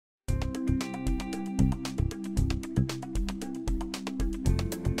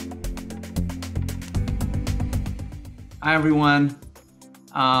Hi, everyone.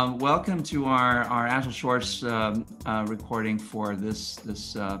 Welcome to our Agile Shorts recording for this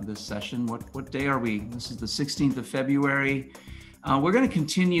session. What day are we? This is the 16th of February. We're going to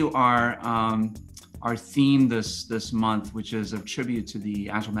continue our theme this month, which is a tribute to the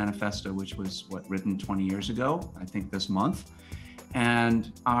Agile Manifesto, which was written 20 years ago, I think this month.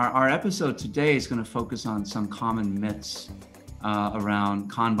 And our episode today is going to focus on some common myths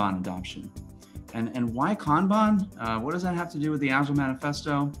around Kanban adoption. And why Kanban? What does that have to do with the Agile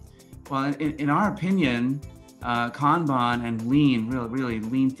Manifesto? Well, in our opinion, Kanban and lean, really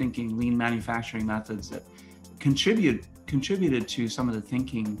lean thinking, lean manufacturing methods that contributed to some of the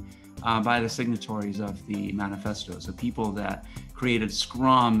thinking by the signatories of the manifesto. So people that created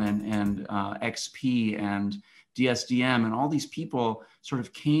Scrum and XP and DSDM, and all these people sort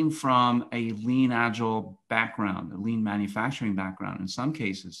of came from a lean Agile background, a lean manufacturing background in some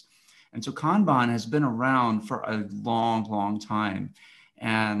cases. And so Kanban has been around for a long time.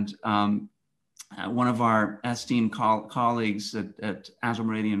 And one of our esteemed colleagues at Agile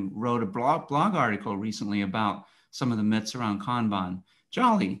Meridian wrote a blog article recently about some of the myths around Kanban.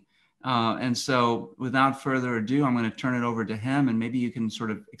 Jolly. And so without further ado, I'm going to turn it over to him, and maybe you can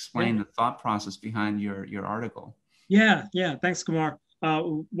sort of explain the thought process behind your article. Yeah. Thanks, Kumar.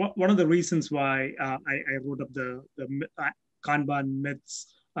 One of the reasons why I wrote up the Kanban myths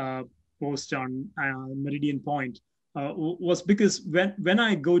post on Meridian Point was because when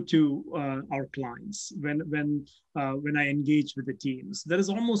I go to our clients, when I engage with the teams, there is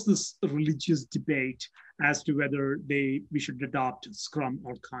almost this religious debate as to whether we should adopt Scrum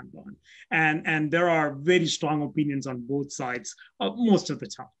or Kanban, and there are very strong opinions on both sides most of the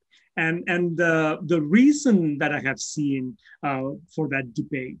time. And the reason that I have seen for that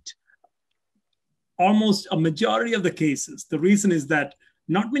debate, almost a majority of the cases, the reason is that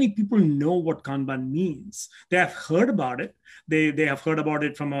not many people know what Kanban means. They have heard about it. They have heard about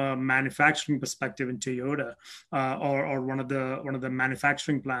it from a manufacturing perspective in Toyota or one of the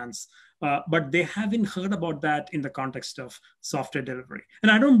manufacturing plants, but they haven't heard about that in the context of software delivery.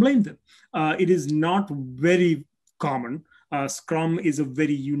 And I don't blame them. It is not very common. Scrum is a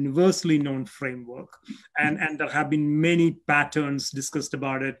very universally known framework, and there have been many patterns discussed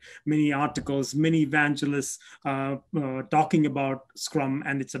about it, many articles, many evangelists talking about Scrum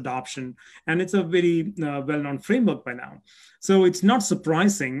and its adoption, and it's a very well-known framework by now. So it's not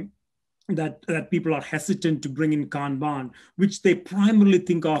surprising that people are hesitant to bring in Kanban, which they primarily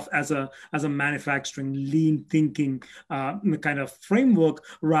think of as a manufacturing lean thinking kind of framework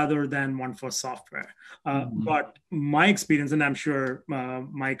rather than one for software. But my experience, and I'm sure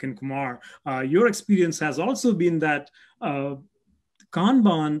Mike and Kumar, your experience has also been that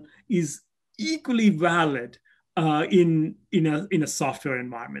Kanban is equally valid in a software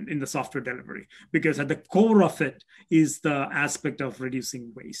environment, in the software delivery, because at the core of it is the aspect of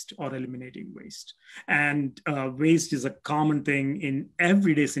reducing waste or eliminating waste. And waste is a common thing in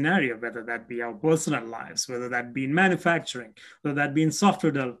everyday scenario, whether that be our personal lives, whether that be in manufacturing, whether that be in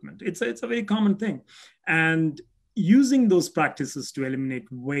software development. It's a very common thing. And using those practices to eliminate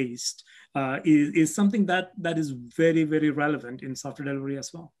waste is something that is very, very relevant in software delivery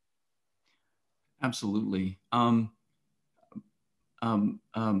as well. Absolutely. I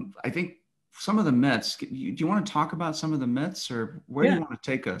think some of the myths. Do you want to talk about some of the myths, or where do you want to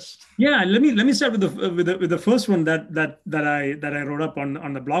take us? Yeah, let me start with the first one that I wrote up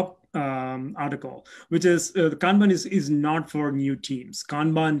on the blog article, which is Kanban is not for new teams.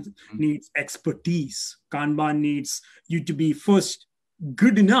 Kanban needs expertise. Kanban needs you to be first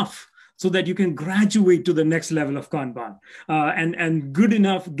good enough so that you can graduate to the next level of Kanban. And good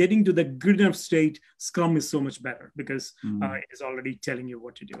enough, getting to the good enough state, Scrum is so much better because it is already telling you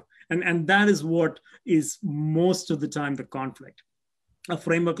what to do. And that is what is most of the time the conflict. A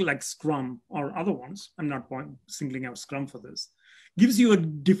framework like Scrum or other ones, I'm not singling out Scrum for this, gives you a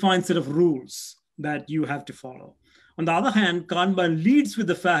defined set of rules that you have to follow. On the other hand, Kanban leads with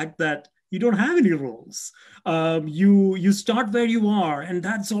the fact that you don't have any roles. You start where you are, and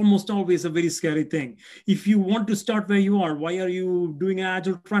that's almost always a very scary thing. If you want to start where you are, why are you doing an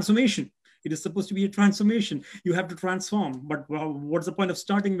agile transformation? It is supposed to be a transformation. You have to transform. But what's the point of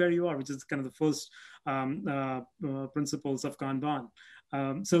starting where you are, which is kind of the first principles of Kanban.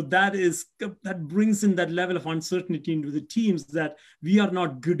 So that brings in that level of uncertainty into the teams that we are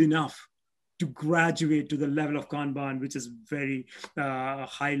not good enough to graduate to the level of Kanban, which is very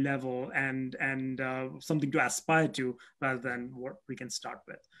high level and something to aspire to rather than what we can start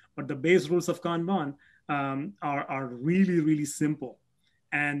with. But the base rules of Kanban are really, really simple.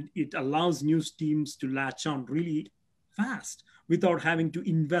 And it allows new teams to latch on really fast without having to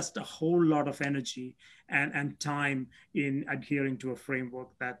invest a whole lot of energy and time in adhering to a framework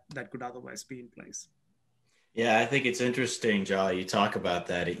that could otherwise be in place. Yeah, I think it's interesting, Jolly. You talk about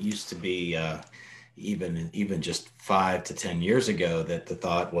that. It used to be even just 5 to 10 years ago that the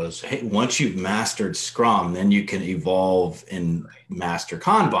thought was, hey, once you've mastered Scrum, then you can evolve and master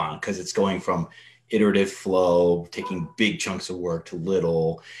Kanban because it's going from iterative flow, taking big chunks of work to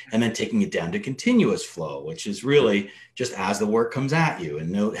little, and then taking it down to continuous flow, which is really just as the work comes at you and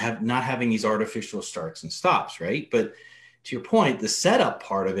not having these artificial starts and stops, right? But to your point, the setup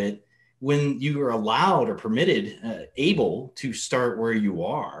part of it, when you are allowed or permitted, able to start where you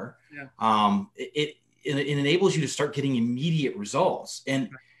are, it enables you to start getting immediate results. And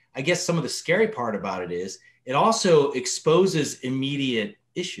I guess some of the scary part about it is it also exposes immediate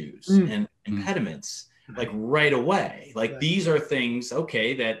issues and impediments like right away. Like these are things,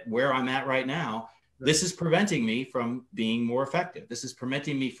 okay, that where I'm at right now, this is preventing me from being more effective. This is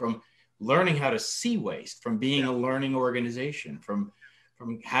preventing me from learning how to see waste, from being a learning organization, from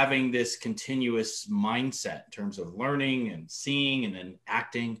having this continuous mindset in terms of learning and seeing and then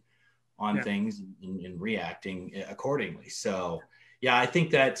acting on things and reacting accordingly. So, yeah, I think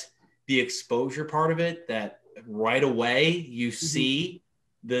that the exposure part of it, that right away you see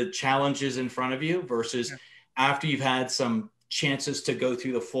the challenges in front of you versus after you've had some chances to go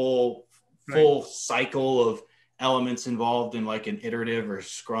through the full cycle of elements involved in like an iterative or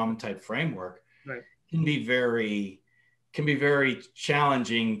Scrum type framework can be very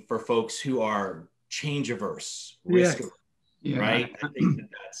challenging for folks who are change averse, risk averse, right? I think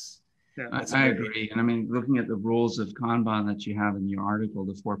that's I agree. And I mean, looking at the rules of Kanban that you have in your article,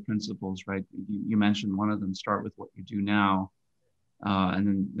 the 4 principles, right? You mentioned one of them, start with what you do now,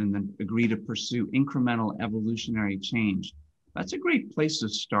 and then agree to pursue incremental evolutionary change. That's a great place to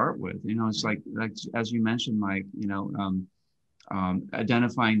start with. You know, it's like as you mentioned, Mike, you know,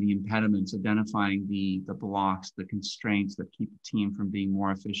 identifying the impediments, identifying the blocks, the constraints that keep the team from being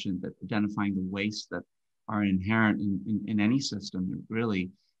more efficient, that identifying the wastes that are inherent in any system,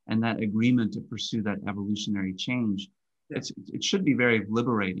 really, and that agreement to pursue that evolutionary change. It should be very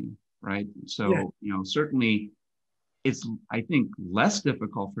liberating, right? So, you know, certainly it's, I think, less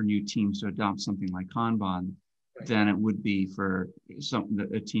difficult for new teams to adopt something like Kanban than it would be for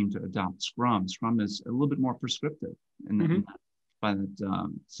a team to adopt Scrum. Scrum is a little bit more prescriptive by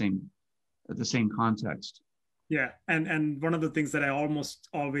the same context. Yeah, and one of the things that I almost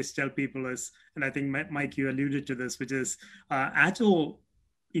always tell people is, and I think Mike, you alluded to this, which is Agile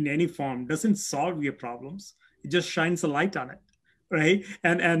in any form doesn't solve your problems; it just shines a light on it, right?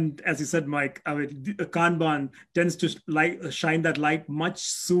 And as you said, Mike, I mean, Kanban tends to shine that light much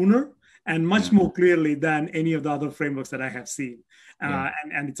sooner and much more clearly than any of the other frameworks that I have seen.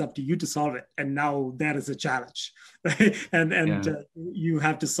 And it's up to you to solve it. And now that is a challenge, right? And you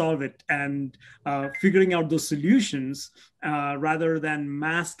have to solve it. And figuring out those solutions rather than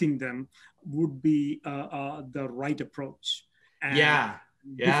masking them would be the right approach. And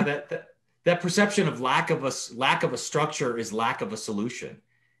that perception of lack of a structure is lack of a solution.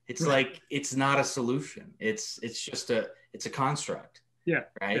 It's like, it's not a solution. It's just a construct. Yeah.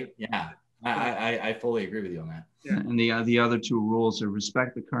 Right. Yeah. I fully agree with you on that. Yeah. And the other 2 rules are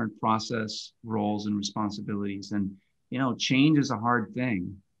respect the current process, roles, and responsibilities. And, you know, change is a hard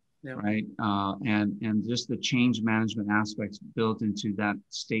thing, right? And just the change management aspects built into that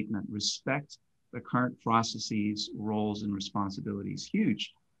statement, respect the current processes, roles, and responsibilities,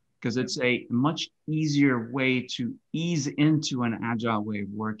 huge, because it's a much easier way to ease into an agile way of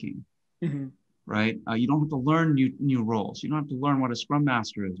working. Right? You don't have to learn new roles. You don't have to learn what a Scrum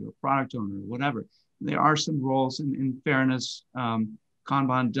Master is or a product owner or whatever. There are some roles, in fairness.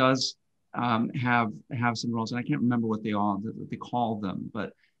 Kanban does have some roles, and I can't remember what they call them,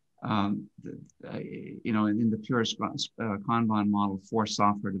 but you know, in the pure Kanban model for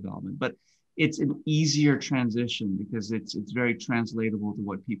software development. But it's an easier transition because it's very translatable to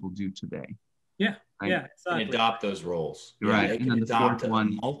what people do today. Yeah. Right? Yeah, exactly. And adopt those roles. Right. They can adopt a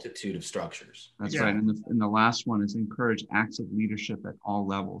multitude of structures. That's right. And the last one is encourage acts of leadership at all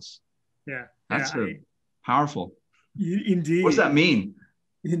levels. Yeah. That's powerful. Indeed. What does that mean?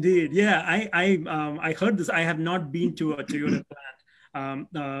 Indeed. Yeah. I heard this. I have not been to a Toyota plant,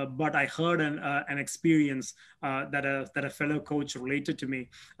 but I heard an experience that a fellow coach related to me.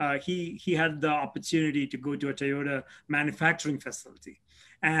 He had the opportunity to go to a Toyota manufacturing facility.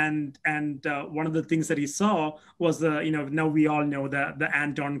 And one of the things that he saw was now we all know the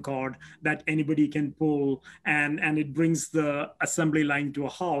Anton cord that anybody can pull, and it brings the assembly line to a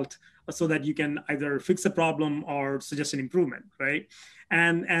halt so that you can either fix a problem or suggest an improvement, right?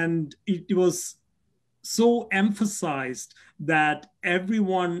 And it was so emphasized that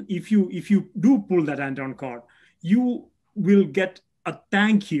everyone, if you do pull that Anton card, you will get a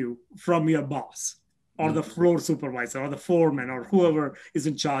thank you from your boss or the floor supervisor or the foreman or whoever is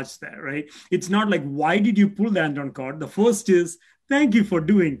in charge there, right? It's not like, why did you pull the Anton card? The first is, thank you for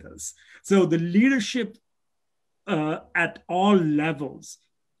doing this. So the leadership at all levels,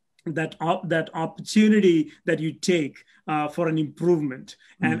 that opportunity that you take for an improvement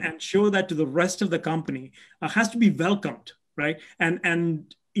and show that to the rest of the company has to be welcomed, right?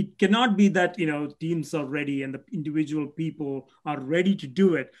 And it cannot be that teams are ready and the individual people are ready to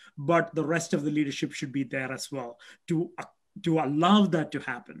do it, but the rest of the leadership should be there as well to allow that to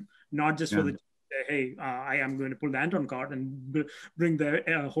happen, not just for the hey, I am going to pull the Anton card and bring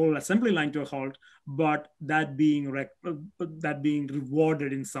the whole assembly line to a halt, but that being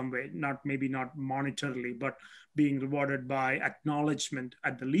rewarded in some way, maybe not monetarily, but being rewarded by acknowledgement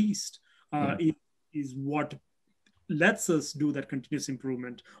at the least, is what lets us do that continuous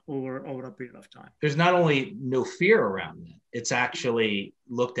improvement over a period of time. There's not only no fear around that, it's actually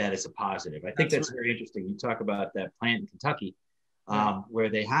looked at as a positive. I think that's right. Very interesting. You talk about that plant in Kentucky where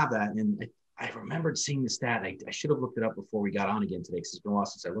they have that, and I remembered seeing the stat. I should have looked it up before we got on again today because it's been a while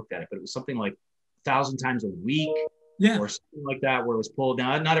since I looked at it, but it was something like 1,000 times a week or something like that, where it was pulled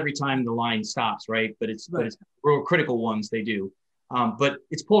down. Not every time the line stops, right? But it's real critical ones they do. But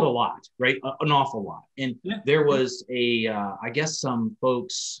it's pulled a lot, right? An awful lot. And there was I guess some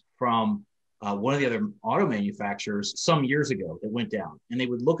folks from one of the other auto manufacturers some years ago that went down, and they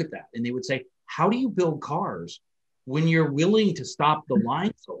would look at that and they would say, how do you build cars when you're willing to stop the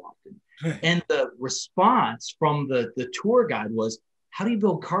line so often? And the response from the tour guide was, how do you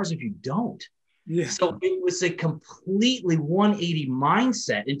build cars if you don't? Yeah. So it was a completely 180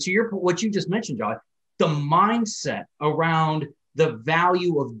 mindset. And to your point, what you just mentioned, John, the mindset around the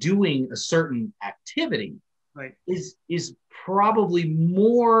value of doing a certain activity is probably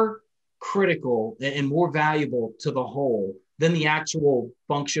more critical and more valuable to the whole than the actual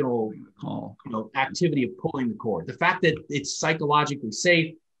functional activity of pulling the cord. The fact that it's psychologically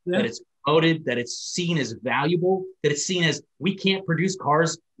safe, that it's promoted, that it's seen as valuable, that it's seen as we can't produce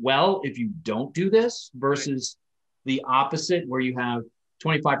cars well if you don't do this, versus the opposite, where you have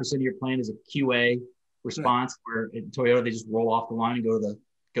 25% of your plan is a QA response, where in Toyota they just roll off the line and go to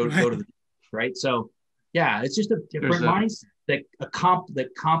the right. So yeah, it's just a different mindset that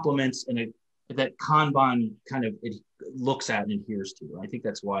complements and that Kanban kind of it looks at and adheres to. I think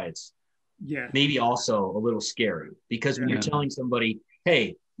that's why it's maybe also a little scary, because when you're telling somebody,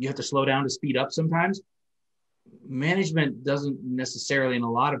 hey, you have to slow down to speed up sometimes, management doesn't necessarily in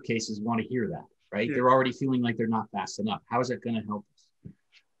a lot of cases want to hear that, right? They're already feeling like they're not fast enough. How is that going to help us?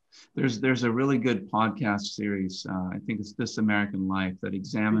 There's a really good podcast series, I think it's This American Life, that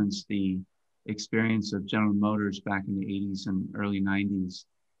examines the experience of General Motors back in the 80s and early 90s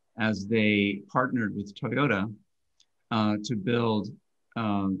as they partnered with Toyota to build a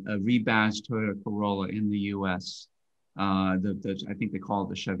rebadged Toyota Corolla in the U.S. I think they called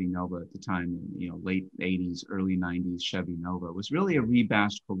it the Chevy Nova at the time, late 80s, early 90s Chevy Nova. It was really a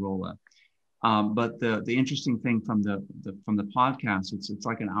rebadged Corolla. But the interesting thing from the podcast, it's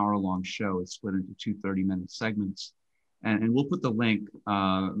like an hour-long show. It's split into two 30-minute segments. And we'll put the link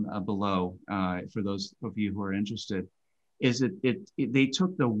below for those of you who are interested. They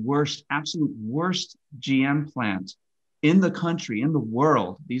took the absolute worst GM plant in the country, in the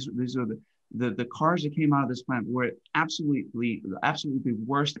world. These are the cars that came out of this plant were absolutely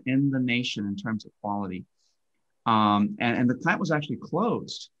worst in the nation in terms of quality. And the plant was actually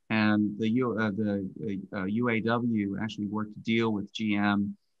closed. And the UAW actually worked to deal with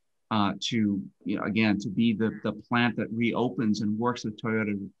GM to be the plant that reopens and works with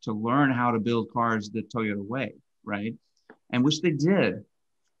Toyota to learn how to build cars the Toyota way, right? And which they did.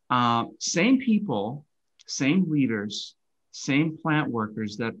 Same people, same leaders, same plant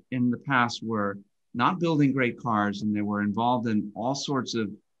workers that in the past were not building great cars, and they were involved in all sorts of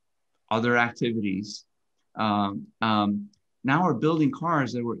other activities. Now are building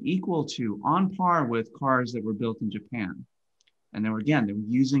cars that were equal to, on par with cars that were built in Japan. And they were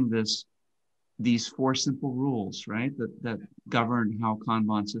using these four simple rules, right? That govern how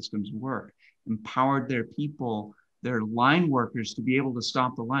Kanban systems work, empowered their people, their line workers to be able to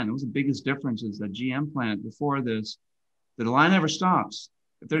stop the line. That was the biggest difference, is that GM plant before this, the line never stops.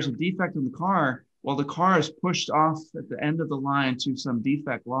 If there's a defect in the car, well, the car is pushed off at the end of the line to some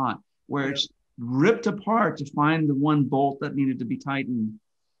defect lot where it's ripped apart to find the one bolt that needed to be tightened,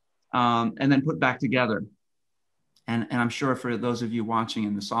 and then put back together. And I'm sure for those of you watching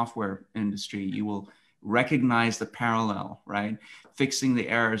in the software industry, you will recognize the parallel, right? Fixing the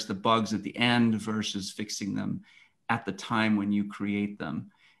errors, the bugs at the end versus fixing them at the time when you create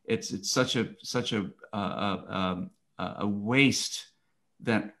them. It's such a waste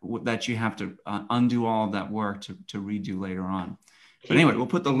that you have to undo all of that work to redo later on. But anyway, we'll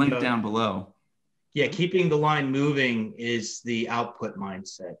put the link down below. Yeah, keeping the line moving is the output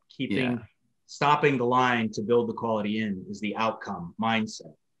mindset. Stopping the line to build the quality in is the outcome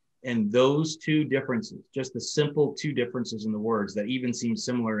mindset. And those two differences, just the simple two differences in the words that even seem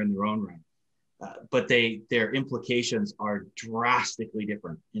similar in their own right, but their implications are drastically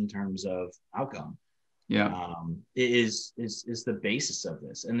different in terms of outcome. Yeah, is the basis of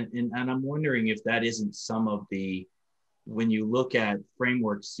this. And I'm wondering if that isn't some of the, when you look at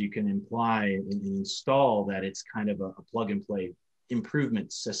frameworks, you can imply and install that it's kind of a plug and play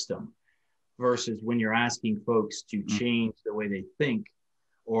improvement system, versus when you're asking folks to change the way they think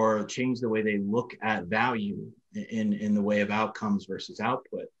or change the way they look at value in the way of outcomes versus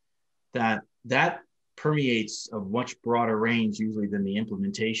output, that permeates a much broader range usually than the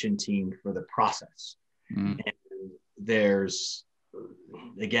implementation team for the process. And there's,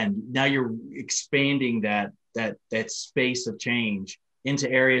 again, now you're expanding that space of change into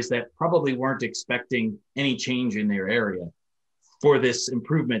areas that probably weren't expecting any change in their area for this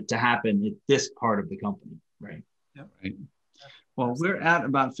improvement to happen at this part of the company, right? Yeah, right. Well, we're at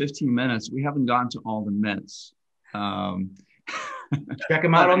about 15 minutes. We haven't gotten to all the myths. Check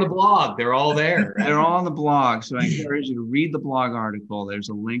them out on the blog. They're all there. Right? They're all on the blog. So I encourage you to read the blog article. There's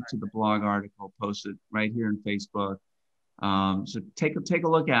a link to the blog article posted right here on Facebook. So take a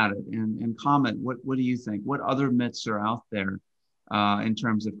look at it and comment. What do you think? What other myths are out there in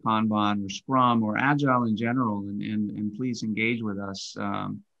terms of Kanban or Scrum or Agile in general? And please engage with us.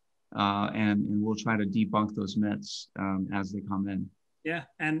 And we'll try to debunk those myths as they come in. Yeah,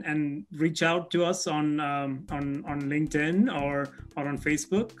 and reach out to us on LinkedIn or on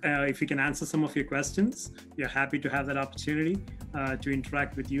Facebook if we can answer some of your questions. We're happy to have that opportunity to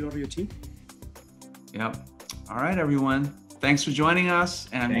interact with you or your team. Yep. All right, everyone. Thanks for joining us,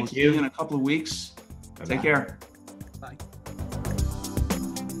 and we'll see you in a couple of weeks. Bye-bye. Take care.